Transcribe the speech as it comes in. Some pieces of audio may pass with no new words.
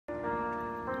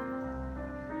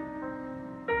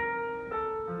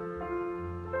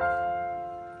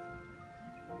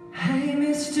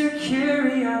Mr.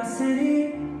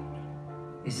 Curiosity,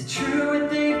 is it true what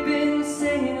they've been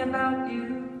saying about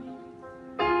you?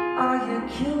 Are you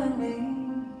killing me?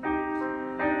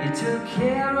 You took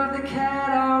care of the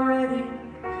cat already,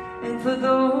 and for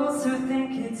those who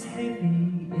think it's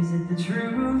heavy, is it the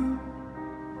truth,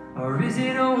 or is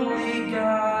it only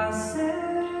gossip?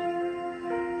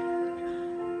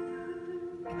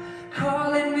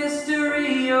 Call it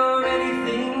mystery or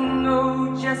anything,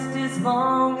 oh, just as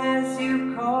long as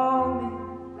you call me.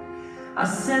 I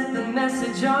sent the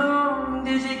message on,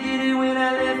 did you get it when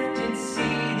I left it?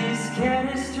 See this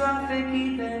catastrophic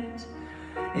event,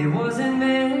 it wasn't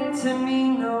meant to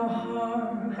mean no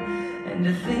harm, and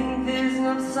to think there's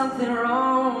not something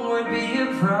wrong would be a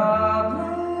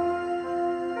problem.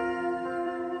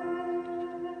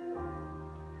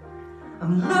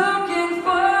 I'm looking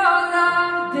for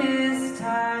love this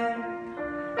time,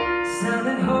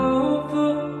 sounding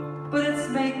hopeful, but it's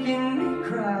making me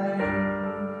cry.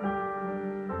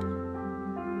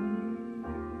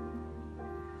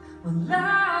 Well,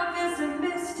 love is a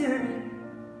mystery,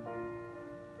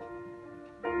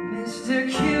 Mr.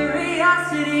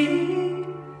 Curiosity,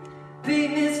 be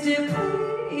Mr.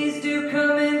 Please do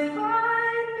come and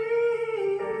find me.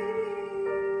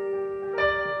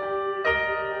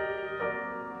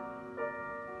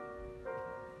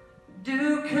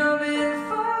 Do come and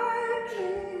find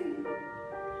me,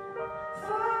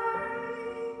 find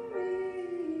me,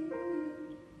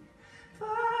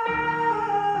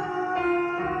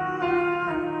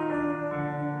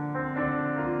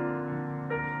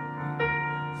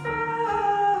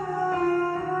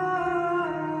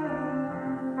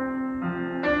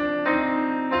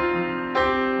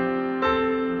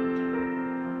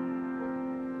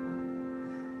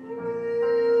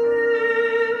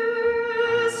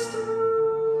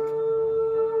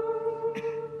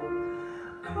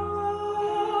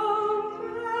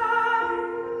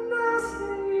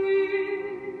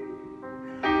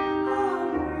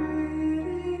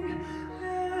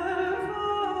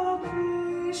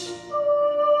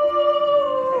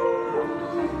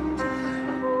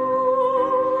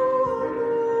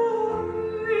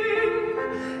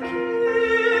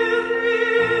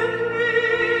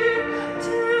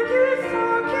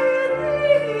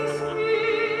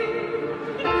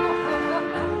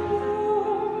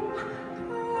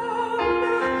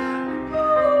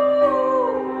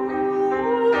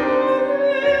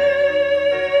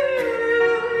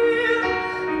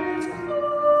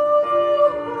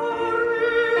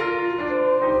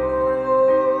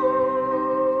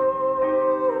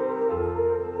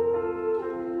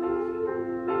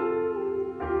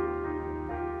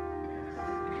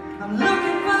 I'm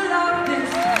looking for love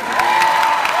this time.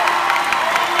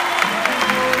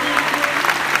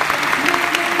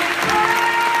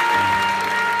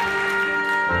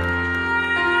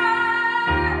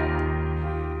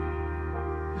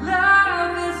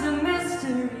 Love is a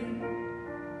mystery,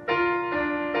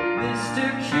 Mr.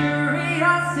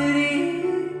 Curiosity,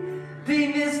 be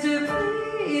Mr.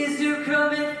 Please do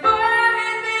come and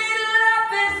find me.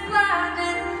 Love is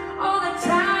blinded all the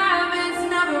time, it's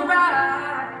never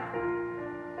right.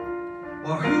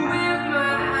 Or who am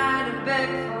I to beg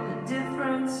for the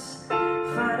difference?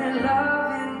 Finding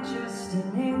love in just an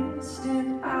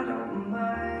instant, I don't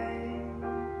mind.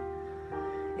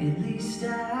 At least I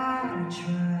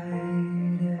tried.